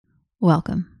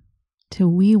Welcome to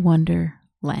We Wonder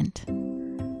Lent.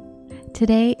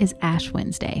 Today is Ash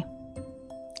Wednesday,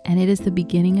 and it is the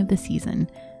beginning of the season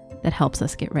that helps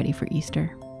us get ready for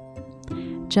Easter.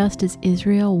 Just as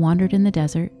Israel wandered in the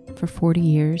desert for 40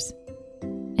 years,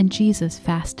 and Jesus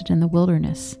fasted in the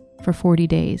wilderness for 40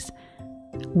 days,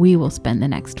 we will spend the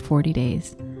next 40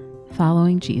 days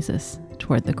following Jesus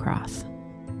toward the cross.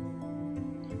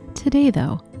 Today,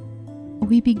 though,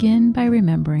 we begin by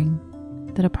remembering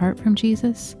that apart from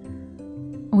Jesus,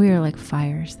 we are like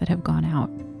fires that have gone out.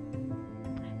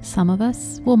 Some of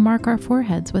us will mark our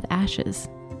foreheads with ashes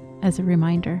as a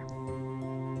reminder.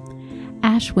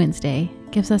 Ash Wednesday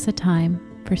gives us a time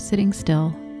for sitting still,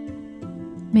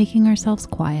 making ourselves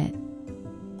quiet,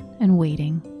 and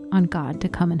waiting on God to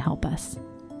come and help us.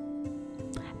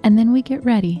 And then we get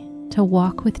ready to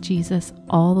walk with Jesus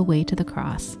all the way to the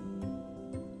cross,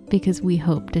 because we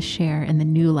hope to share in the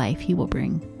new life He will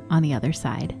bring on the other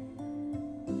side.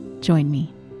 Join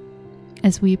me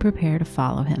as we prepare to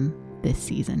follow Him this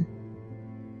season.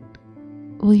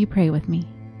 Will you pray with me?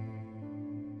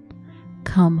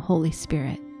 Come, Holy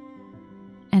Spirit,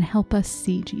 and help us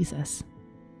see Jesus.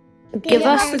 Give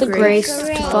us the grace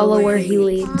to follow where He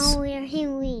leads.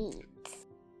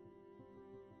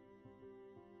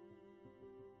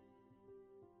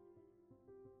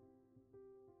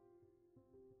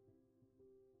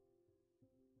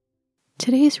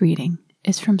 Today's reading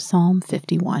is from Psalm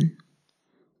 51.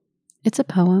 It's a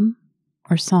poem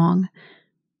or song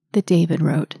that David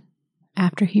wrote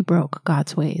after he broke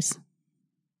God's ways.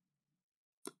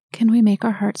 Can we make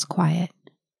our hearts quiet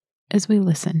as we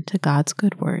listen to God's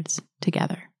good words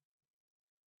together?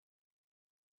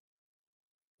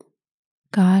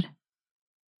 God,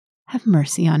 have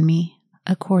mercy on me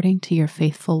according to your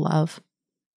faithful love.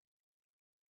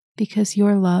 Because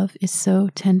your love is so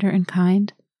tender and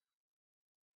kind,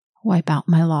 wipe out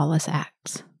my lawless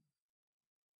acts.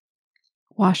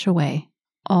 Wash away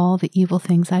all the evil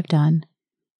things I've done.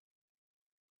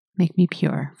 Make me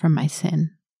pure from my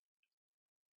sin.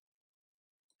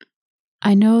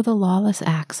 I know the lawless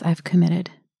acts I've committed.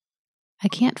 I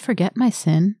can't forget my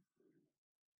sin.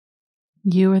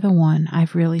 You are the one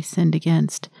I've really sinned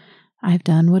against. I've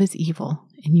done what is evil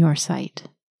in your sight.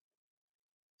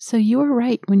 So you are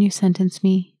right when you sentence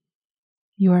me.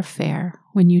 You are fair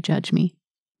when you judge me.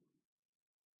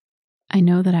 I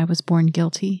know that I was born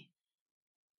guilty,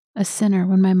 a sinner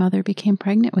when my mother became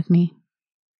pregnant with me.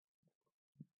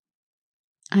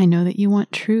 I know that you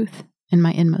want truth in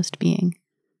my inmost being.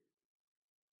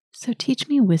 So teach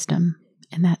me wisdom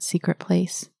in that secret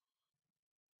place.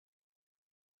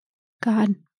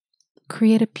 God,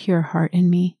 create a pure heart in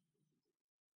me.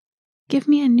 Give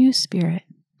me a new spirit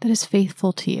that is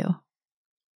faithful to you.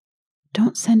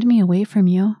 Don't send me away from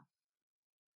you.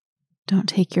 Don't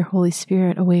take your Holy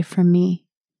Spirit away from me.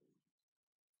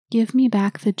 Give me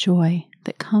back the joy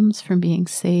that comes from being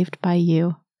saved by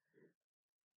you.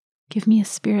 Give me a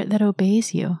spirit that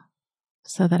obeys you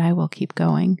so that I will keep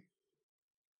going.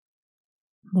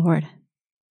 Lord,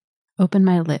 open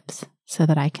my lips so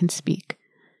that I can speak,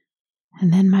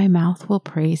 and then my mouth will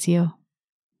praise you.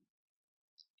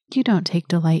 You don't take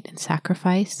delight in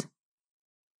sacrifice.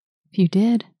 If you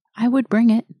did, I would bring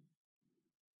it.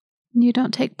 You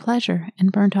don't take pleasure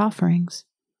in burnt offerings.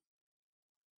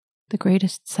 The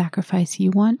greatest sacrifice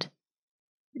you want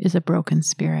is a broken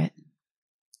spirit.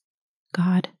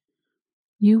 God,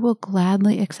 you will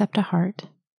gladly accept a heart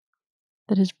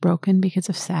that is broken because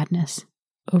of sadness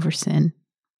over sin.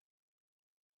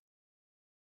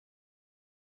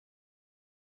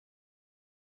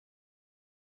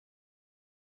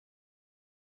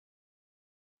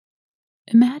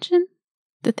 Imagine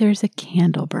that there's a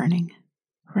candle burning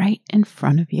right in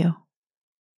front of you.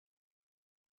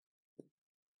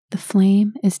 The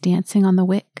flame is dancing on the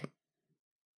wick,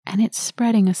 and it's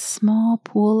spreading a small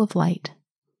pool of light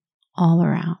all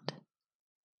around.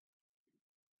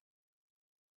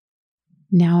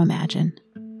 Now imagine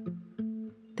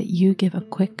that you give a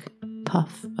quick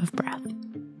puff of breath.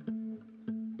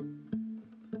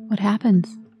 What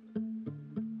happens?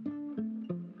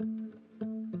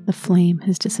 The flame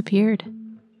has disappeared.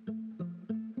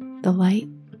 The light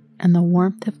and the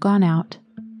warmth have gone out,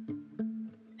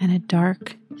 and a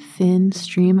dark, thin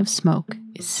stream of smoke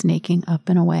is snaking up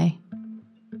and away.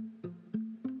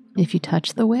 If you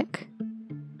touch the wick,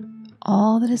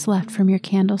 all that is left from your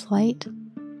candle's light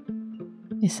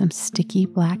is some sticky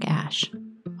black ash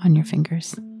on your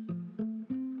fingers.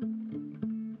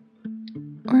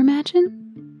 Or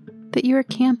imagine that you are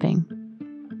camping.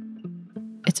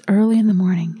 It's early in the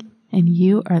morning, and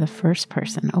you are the first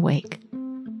person awake.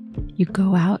 You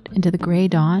go out into the gray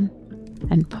dawn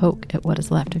and poke at what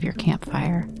is left of your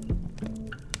campfire.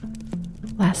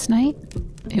 Last night,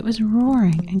 it was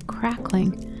roaring and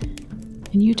crackling,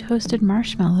 and you toasted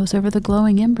marshmallows over the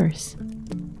glowing embers.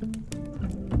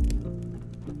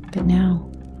 But now,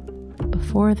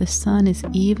 before the sun is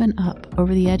even up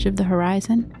over the edge of the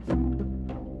horizon,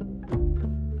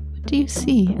 what do you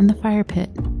see in the fire pit?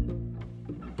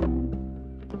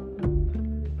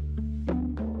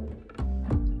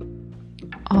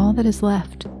 All that is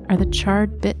left are the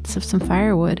charred bits of some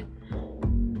firewood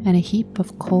and a heap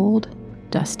of cold,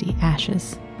 dusty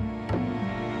ashes.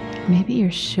 Maybe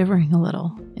you're shivering a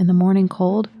little in the morning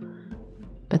cold,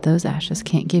 but those ashes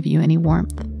can't give you any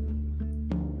warmth.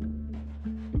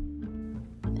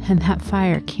 And that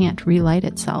fire can't relight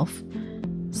itself.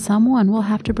 Someone will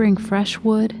have to bring fresh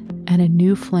wood and a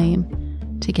new flame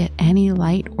to get any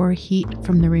light or heat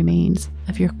from the remains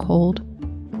of your cold,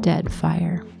 dead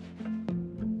fire.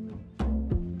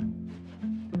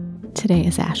 Today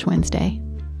is Ash Wednesday,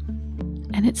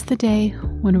 and it's the day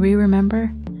when we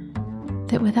remember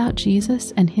that without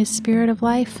Jesus and His Spirit of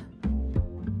life,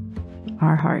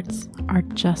 our hearts are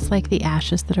just like the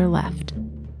ashes that are left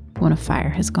when a fire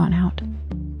has gone out.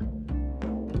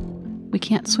 We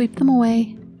can't sweep them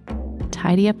away,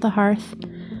 tidy up the hearth,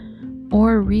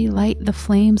 or relight the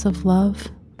flames of love,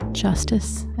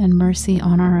 justice, and mercy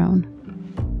on our own.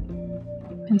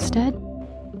 Instead,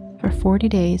 for 40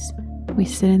 days, we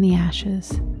sit in the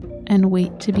ashes and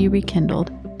wait to be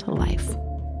rekindled to life.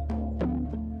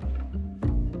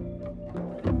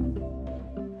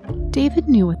 David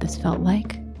knew what this felt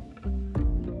like.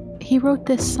 He wrote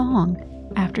this song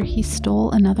after he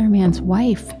stole another man's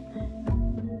wife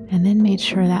and then made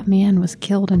sure that man was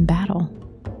killed in battle.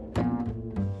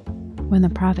 When the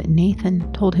prophet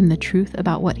Nathan told him the truth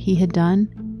about what he had done,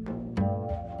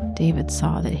 David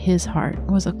saw that his heart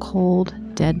was a cold,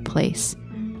 dead place.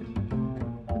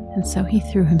 And so he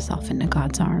threw himself into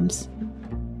God's arms.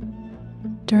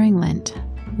 During Lent,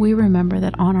 we remember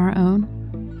that on our own,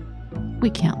 we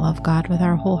can't love God with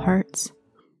our whole hearts.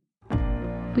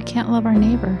 We can't love our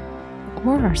neighbor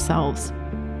or ourselves.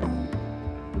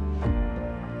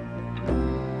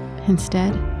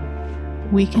 Instead,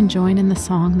 we can join in the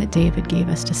song that David gave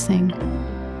us to sing.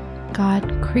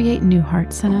 God, create new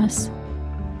hearts in us.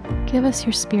 Give us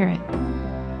your Spirit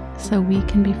so we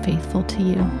can be faithful to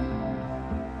you.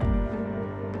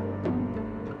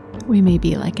 We may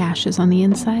be like ashes on the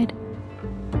inside,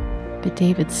 but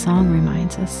David's song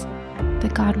reminds us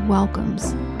that God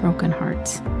welcomes broken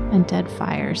hearts and dead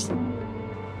fires.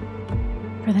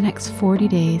 For the next 40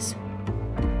 days,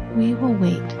 we will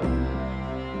wait,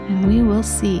 and we will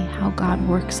see how God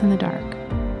works in the dark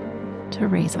to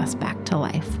raise us back to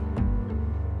life.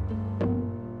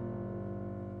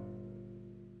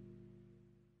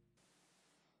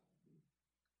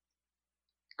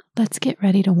 Let's get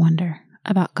ready to wonder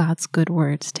about God's good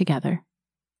words together.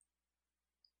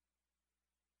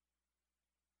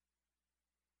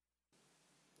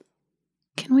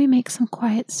 Can we make some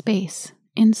quiet space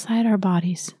inside our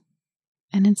bodies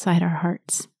and inside our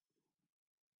hearts?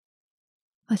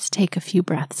 Let's take a few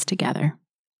breaths together.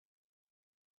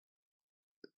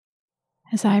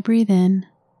 As I breathe in,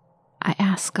 I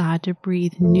ask God to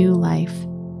breathe new life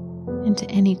into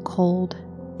any cold,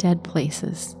 dead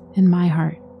places in my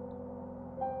heart.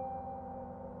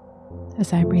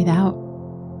 As I breathe out,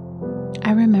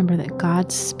 I remember that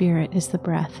God's Spirit is the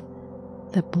breath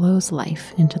that blows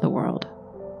life into the world.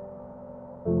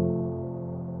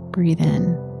 Breathe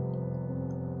in.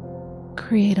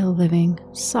 Create a living,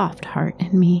 soft heart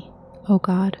in me, O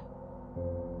God.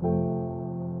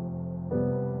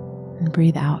 And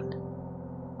breathe out.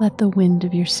 Let the wind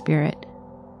of your Spirit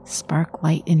spark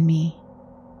light in me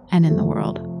and in the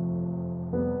world.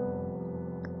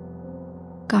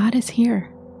 God is here,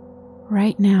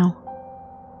 right now,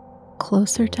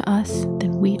 closer to us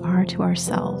than we are to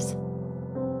ourselves.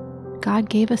 God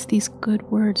gave us these good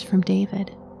words from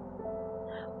David.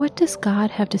 What does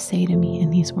God have to say to me in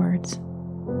these words?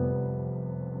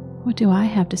 What do I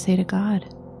have to say to God?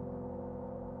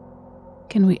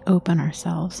 Can we open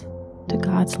ourselves to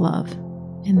God's love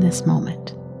in this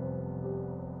moment?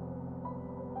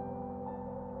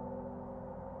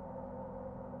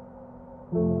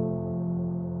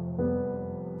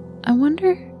 I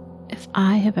wonder if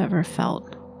I have ever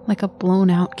felt like a blown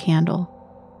out candle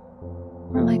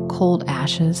or like cold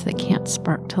ashes that can't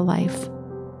spark to life.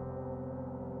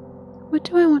 What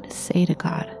do I want to say to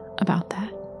God about that?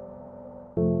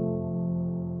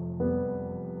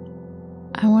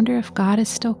 I wonder if God is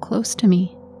still close to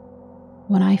me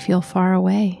when I feel far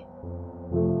away.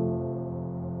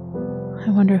 I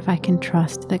wonder if I can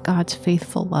trust that God's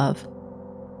faithful love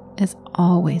is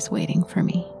always waiting for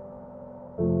me.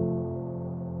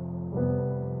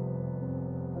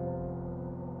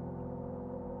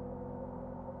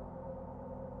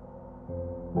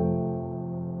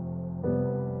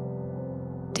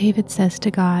 David says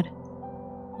to God,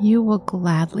 "You will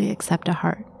gladly accept a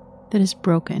heart that is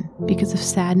broken because of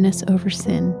sadness over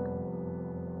sin."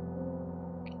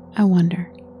 I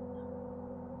wonder,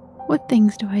 what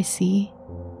things do I see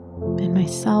in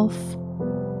myself,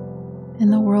 in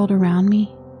the world around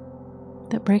me,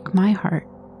 that break my heart?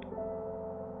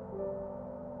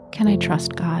 Can I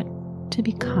trust God to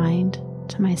be kind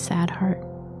to my sad heart?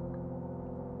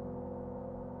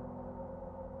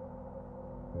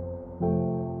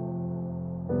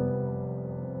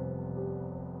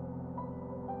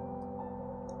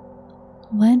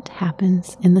 Lent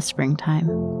happens in the springtime.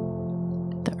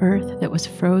 The earth that was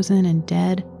frozen and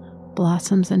dead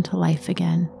blossoms into life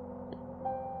again.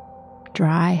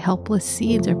 Dry, helpless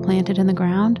seeds are planted in the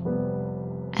ground,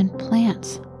 and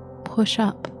plants push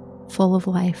up full of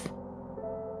life.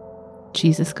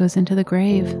 Jesus goes into the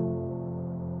grave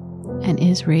and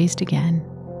is raised again.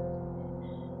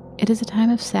 It is a time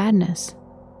of sadness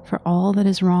for all that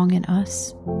is wrong in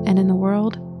us and in the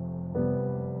world,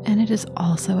 and it is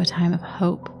also a time of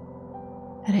hope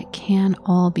that it can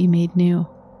all be made new.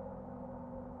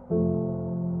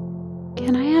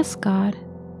 Can I ask God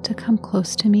to come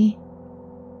close to me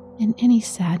in any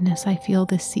sadness I feel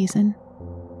this season?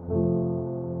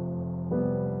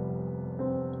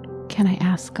 Can I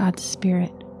ask God's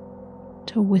Spirit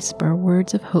to whisper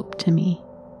words of hope to me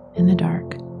in the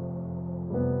dark?